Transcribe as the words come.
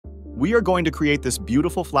We are going to create this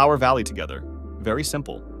beautiful flower valley together. Very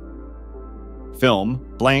simple. Film,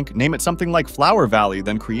 blank, name it something like Flower Valley,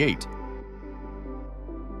 then create.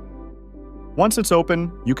 Once it's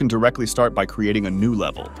open, you can directly start by creating a new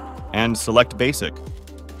level, and select Basic.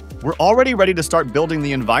 We're already ready to start building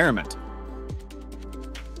the environment.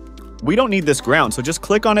 We don't need this ground, so just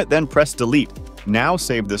click on it, then press Delete. Now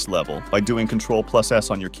save this level by doing Ctrl+S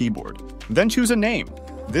on your keyboard. Then choose a name.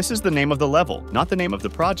 This is the name of the level, not the name of the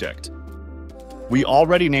project. We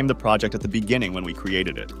already named the project at the beginning when we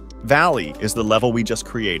created it. Valley is the level we just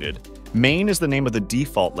created. Main is the name of the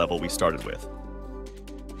default level we started with.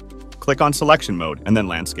 Click on Selection Mode and then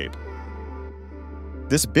Landscape.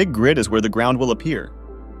 This big grid is where the ground will appear.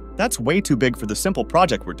 That's way too big for the simple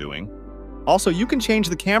project we're doing. Also, you can change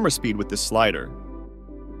the camera speed with this slider.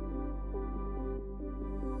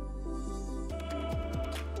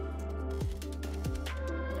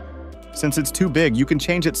 Since it's too big, you can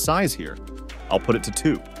change its size here. I'll put it to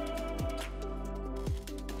 2.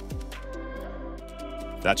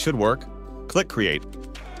 That should work. Click Create.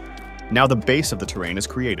 Now the base of the terrain is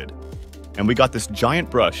created, and we got this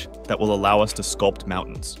giant brush that will allow us to sculpt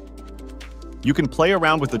mountains. You can play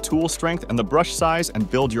around with the tool strength and the brush size and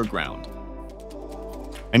build your ground.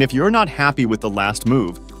 And if you're not happy with the last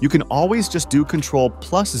move, you can always just do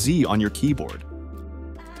Ctrl+Z on your keyboard.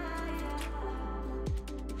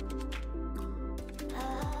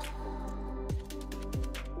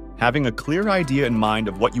 Having a clear idea in mind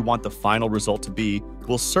of what you want the final result to be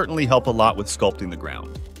will certainly help a lot with sculpting the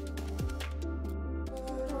ground.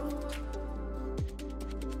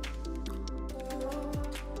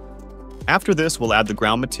 After this, we'll add the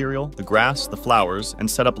ground material, the grass, the flowers, and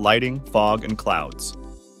set up lighting, fog, and clouds.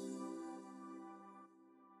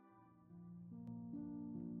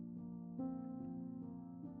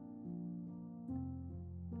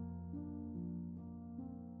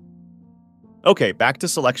 Okay, back to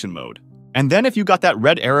selection mode. And then if you got that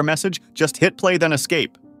red error message, just hit play then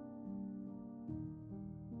escape.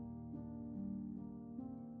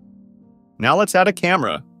 Now let's add a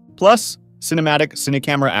camera, plus Cinematic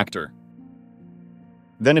Cinecamera Actor.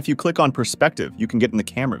 Then if you click on Perspective, you can get in the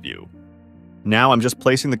camera view. Now I'm just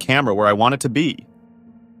placing the camera where I want it to be.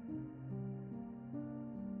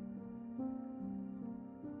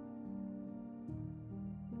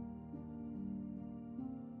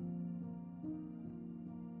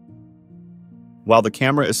 While the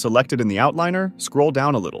camera is selected in the outliner, scroll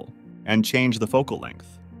down a little and change the focal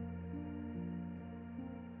length.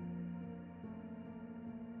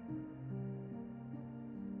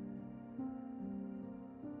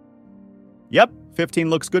 Yep, 15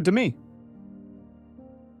 looks good to me.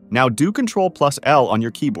 Now do Ctrl+L on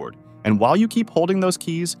your keyboard, and while you keep holding those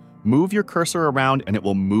keys, move your cursor around and it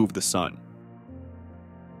will move the sun.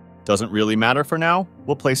 Doesn't really matter for now,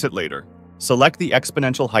 we'll place it later. Select the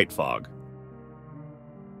exponential height fog.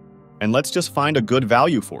 And let's just find a good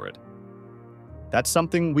value for it. That's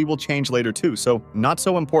something we will change later too, so not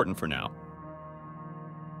so important for now.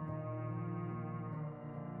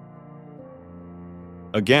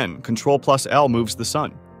 Again, Ctrl+L moves the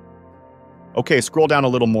sun. Okay, scroll down a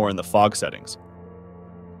little more in the fog settings.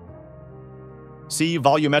 See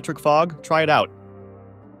volumetric fog? Try it out.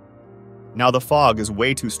 Now the fog is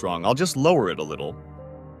way too strong. I'll just lower it a little.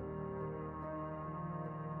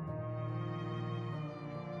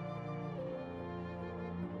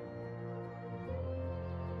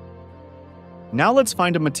 Now let's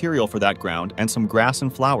find a material for that ground and some grass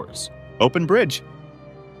and flowers. Open bridge.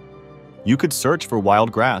 You could search for wild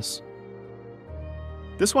grass.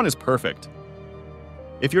 This one is perfect.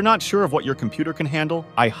 If you're not sure of what your computer can handle,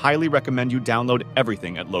 I highly recommend you download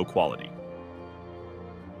everything at low quality.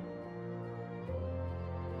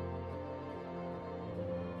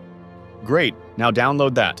 Great, now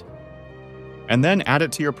download that. And then add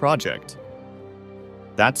it to your project.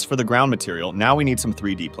 That's for the ground material. Now we need some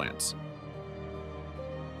 3D plants.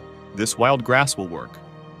 This wild grass will work.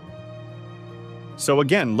 So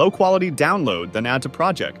again, low quality download, then add to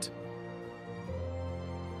project.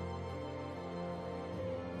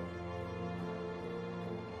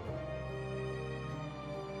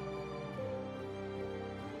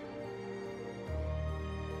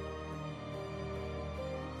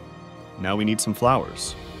 Now we need some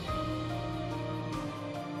flowers.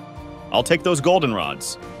 I'll take those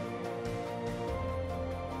goldenrods.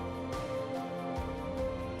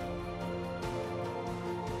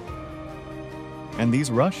 And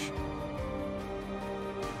these rush.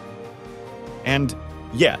 And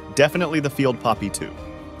yeah, definitely the field poppy too.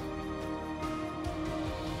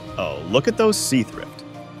 Oh, look at those sea thrift.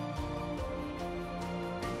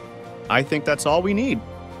 I think that's all we need.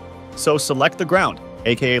 So select the ground.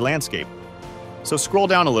 aka landscape. So scroll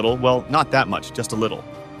down a little, well, not that much, just a little.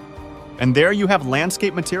 And there you have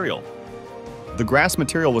landscape material. The grass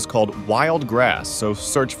material was called wild grass, so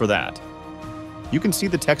search for that. You can see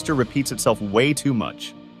the texture repeats itself way too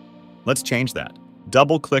much. Let's change that.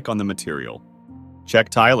 Double-click on the material. Check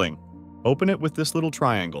tiling. Open it with this little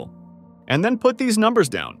triangle. And then put these numbers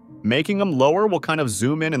down. Making them lower will kind of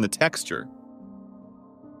zoom in the texture.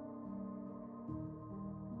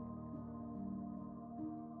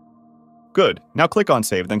 Good. Now click on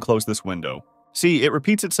Save, then close this window. See, it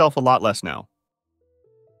repeats itself a lot less now.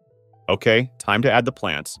 Okay, time to add the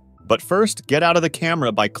plants. But first, get out of the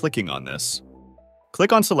camera by clicking on this.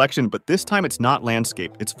 Click on Selection, but this time it's not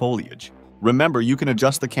landscape, it's foliage. Remember, you can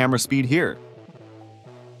adjust the camera speed here.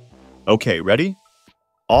 Okay, ready?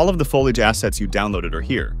 All of the foliage assets you downloaded are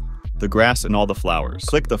here. The grass and all the flowers.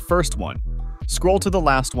 Click the first one. Scroll to the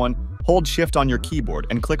last one, hold Shift on your keyboard,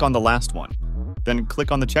 and click on the last one. Then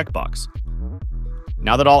click on the checkbox.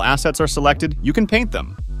 Now that all assets are selected, you can paint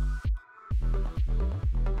them.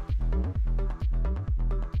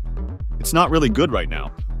 It's not really good right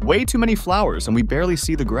now. Way too many flowers and we barely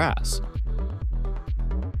see the grass.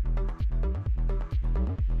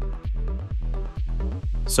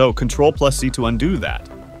 So Ctrl+C to undo that.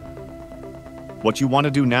 What you want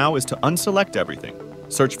to do now is to unselect everything.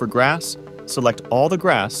 Search for grass, select all the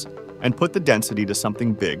grass, and put the density to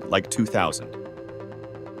something big like 2000.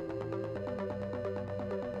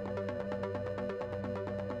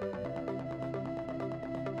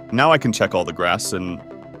 Now I can check all the grass and...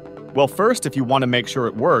 Well, first, if you want to make sure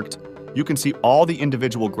it worked, you can see all the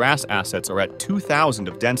individual grass assets are at 2000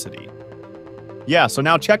 of density. Yeah, so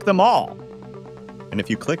now check them all. And if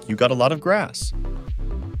you click, you got a lot of grass.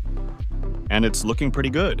 And it's looking pretty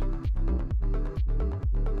good.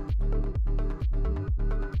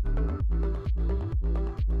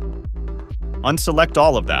 Unselect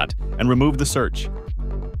all of that and remove the search.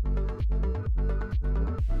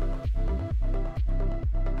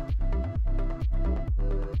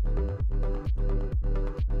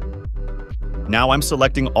 Now I'm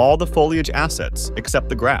selecting all the foliage assets except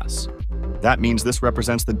the grass. That means this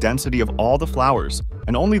represents the density of all the flowers,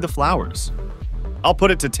 and only the flowers. I'll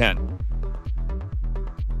put it to 10.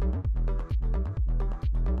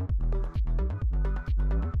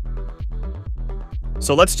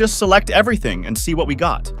 So let's just select everything and see what we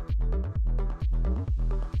got.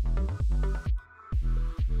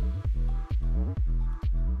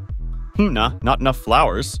 Nah, not enough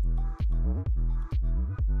flowers.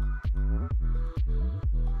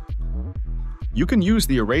 You can use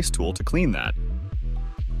the erase tool to clean that.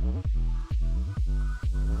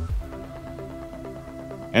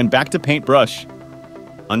 And back to paintbrush.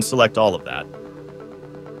 Unselect all of that.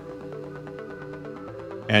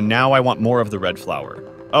 And now I want more of the red flower.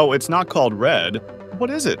 Oh, it's not called red. What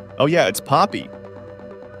is it? Oh yeah, it's poppy.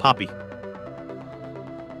 Poppy.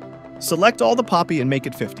 Select all the poppy and make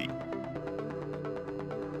it 50.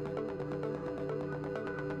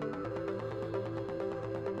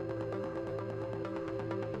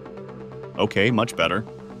 Okay, much better.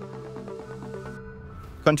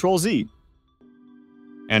 Ctrl+Z.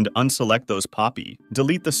 And unselect those poppy.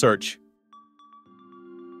 Delete the search.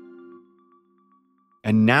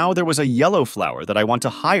 And now there was a yellow flower that I want to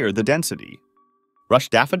higher the density. Rush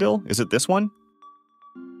daffodil? Is it this one?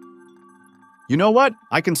 You know what?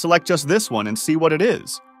 I can select just this one and see what it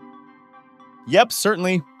is. Yep,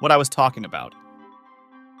 certainly what I was talking about.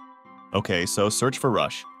 Okay, so search for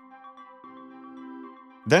rush.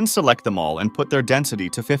 Then select them all and put their density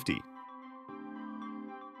to 50.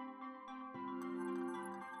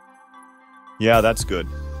 Yeah, that's good.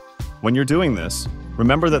 When you're doing this,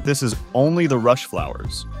 remember that this is only the rush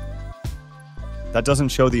flowers. That doesn't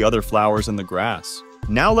show the other flowers in the grass.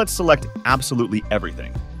 Now let's select absolutely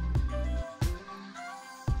everything.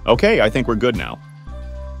 Okay, I think we're good now.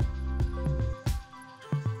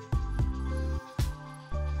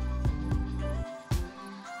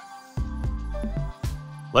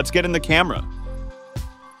 Let's get in the camera.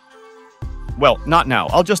 Well, not now.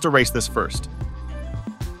 I'll just erase this first.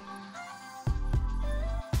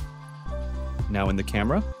 Now in the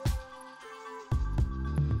camera.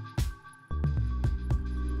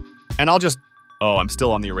 And I'll just... Oh, I'm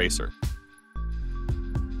still on the eraser.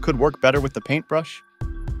 Could work better with the paintbrush.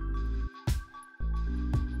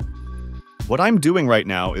 What I'm doing right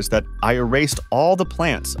now is that I erased all the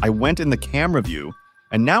plants. I went in the camera view,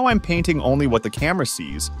 and now I'm painting only what the camera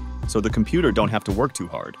sees, so the computer don't have to work too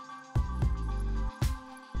hard.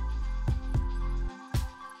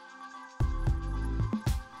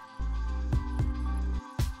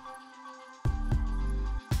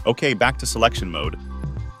 Okay, back to selection mode.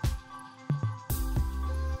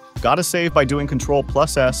 Gotta save by doing Control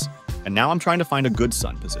plus S, and now I'm trying to find a good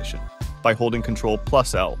sun position by holding Control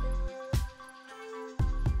plus L.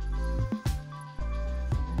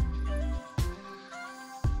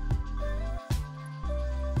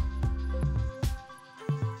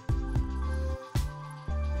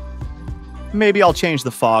 Maybe I'll change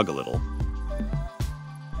the fog a little.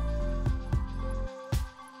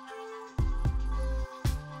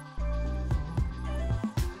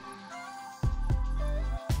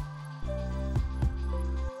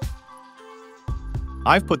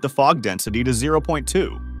 I've put the fog density to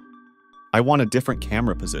 0.2. I want a different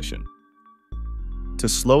camera position. To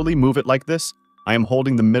slowly move it like this, I am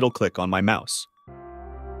holding the middle click on my mouse.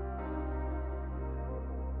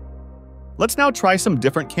 Let's now try some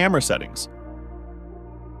different camera settings.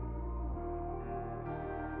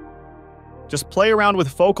 Just play around with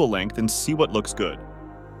focal length and see what looks good.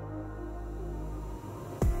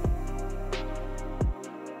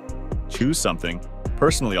 Choose something.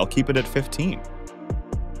 Personally, I'll keep it at 15.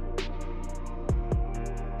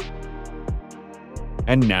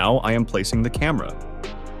 And now I am placing the camera.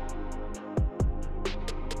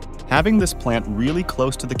 Having this plant really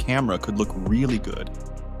close to the camera could look really good.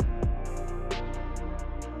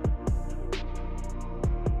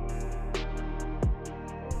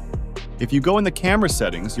 If you go in the camera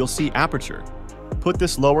settings, you'll see aperture. Put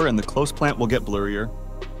this lower and the close plant will get blurrier,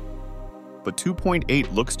 but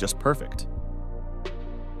 2.8 looks just perfect.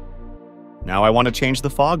 Now I want to change the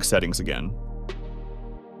fog settings again.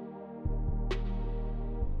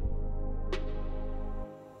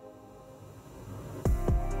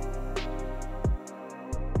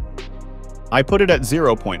 I put it at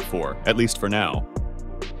 0.4, at least for now.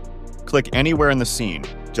 Click anywhere in the scene,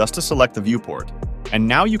 just to select the viewport. And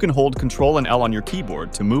now you can hold Ctrl and L on your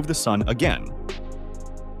keyboard to move the sun again.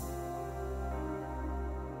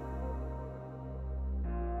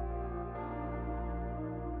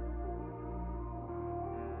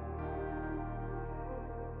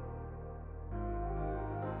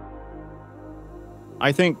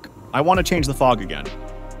 I think I want to change the fog again.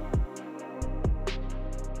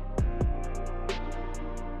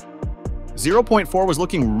 .4 was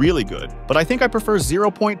looking really good, but I think I prefer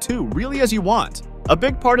 0.2, really as you want. A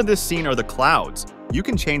big part of this scene are the clouds. You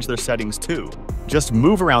can change their settings too. Just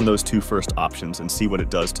move around those two first options and see what it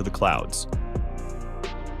does to the clouds.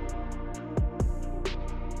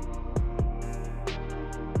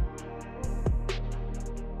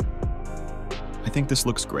 I think this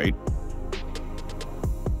looks great.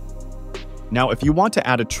 Now, if you want to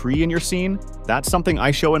add a tree in your scene, that's something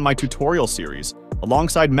I show in my tutorial series,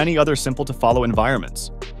 alongside many other simple to follow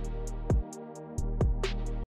environments.